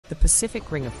The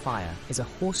Pacific Ring of Fire is a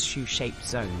horseshoe-shaped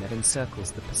zone that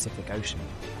encircles the Pacific Ocean.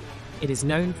 It is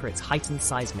known for its heightened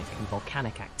seismic and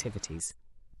volcanic activities.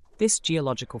 This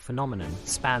geological phenomenon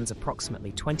spans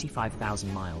approximately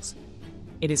 25,000 miles.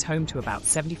 It is home to about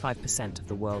 75% of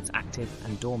the world's active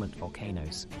and dormant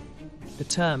volcanoes. The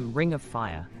term Ring of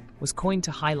Fire was coined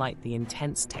to highlight the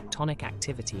intense tectonic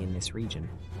activity in this region.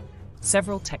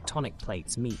 Several tectonic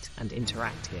plates meet and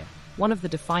interact here. One of the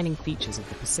defining features of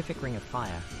the Pacific Ring of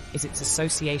Fire is its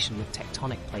association with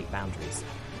tectonic plate boundaries.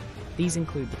 These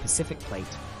include the Pacific Plate,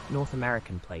 North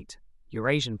American Plate,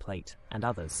 Eurasian Plate, and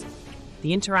others.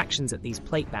 The interactions at these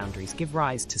plate boundaries give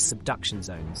rise to subduction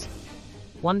zones.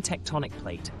 One tectonic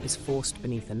plate is forced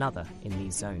beneath another in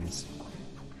these zones.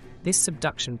 This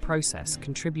subduction process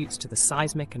contributes to the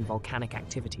seismic and volcanic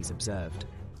activities observed.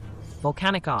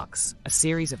 Volcanic arcs, a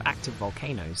series of active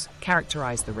volcanoes,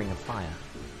 characterize the Ring of Fire.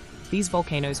 These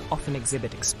volcanoes often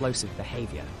exhibit explosive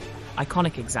behavior.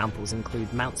 Iconic examples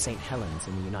include Mount St. Helens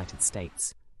in the United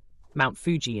States, Mount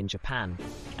Fuji in Japan,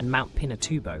 and Mount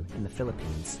Pinatubo in the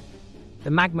Philippines. The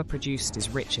magma produced is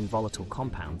rich in volatile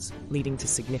compounds, leading to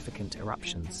significant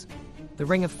eruptions. The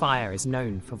Ring of Fire is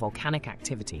known for volcanic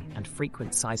activity and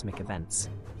frequent seismic events.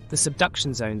 The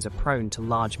subduction zones are prone to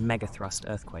large megathrust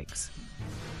earthquakes.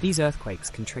 These earthquakes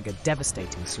can trigger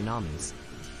devastating tsunamis.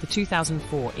 The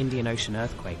 2004 Indian Ocean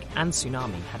earthquake and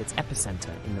tsunami had its epicenter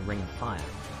in the Ring of Fire.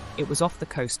 It was off the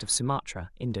coast of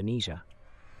Sumatra, Indonesia.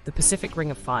 The Pacific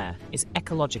Ring of Fire is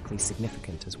ecologically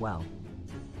significant as well.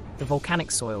 The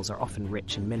volcanic soils are often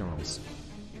rich in minerals.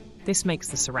 This makes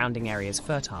the surrounding areas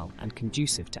fertile and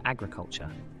conducive to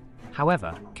agriculture.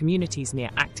 However, communities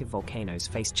near active volcanoes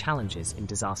face challenges in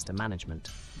disaster management.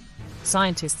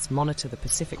 Scientists monitor the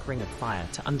Pacific Ring of Fire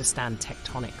to understand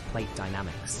tectonic plate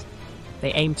dynamics.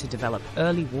 They aim to develop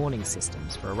early warning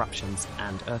systems for eruptions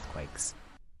and earthquakes.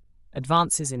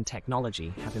 Advances in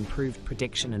technology have improved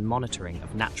prediction and monitoring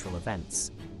of natural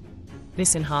events.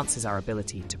 This enhances our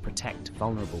ability to protect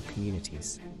vulnerable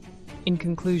communities. In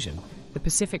conclusion, the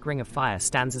Pacific Ring of Fire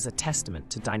stands as a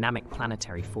testament to dynamic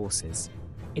planetary forces.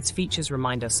 Its features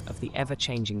remind us of the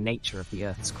ever-changing nature of the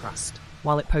Earth's crust.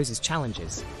 While it poses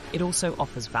challenges, it also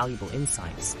offers valuable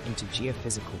insights into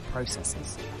geophysical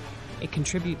processes. It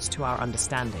contributes to our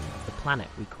understanding of the planet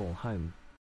we call home.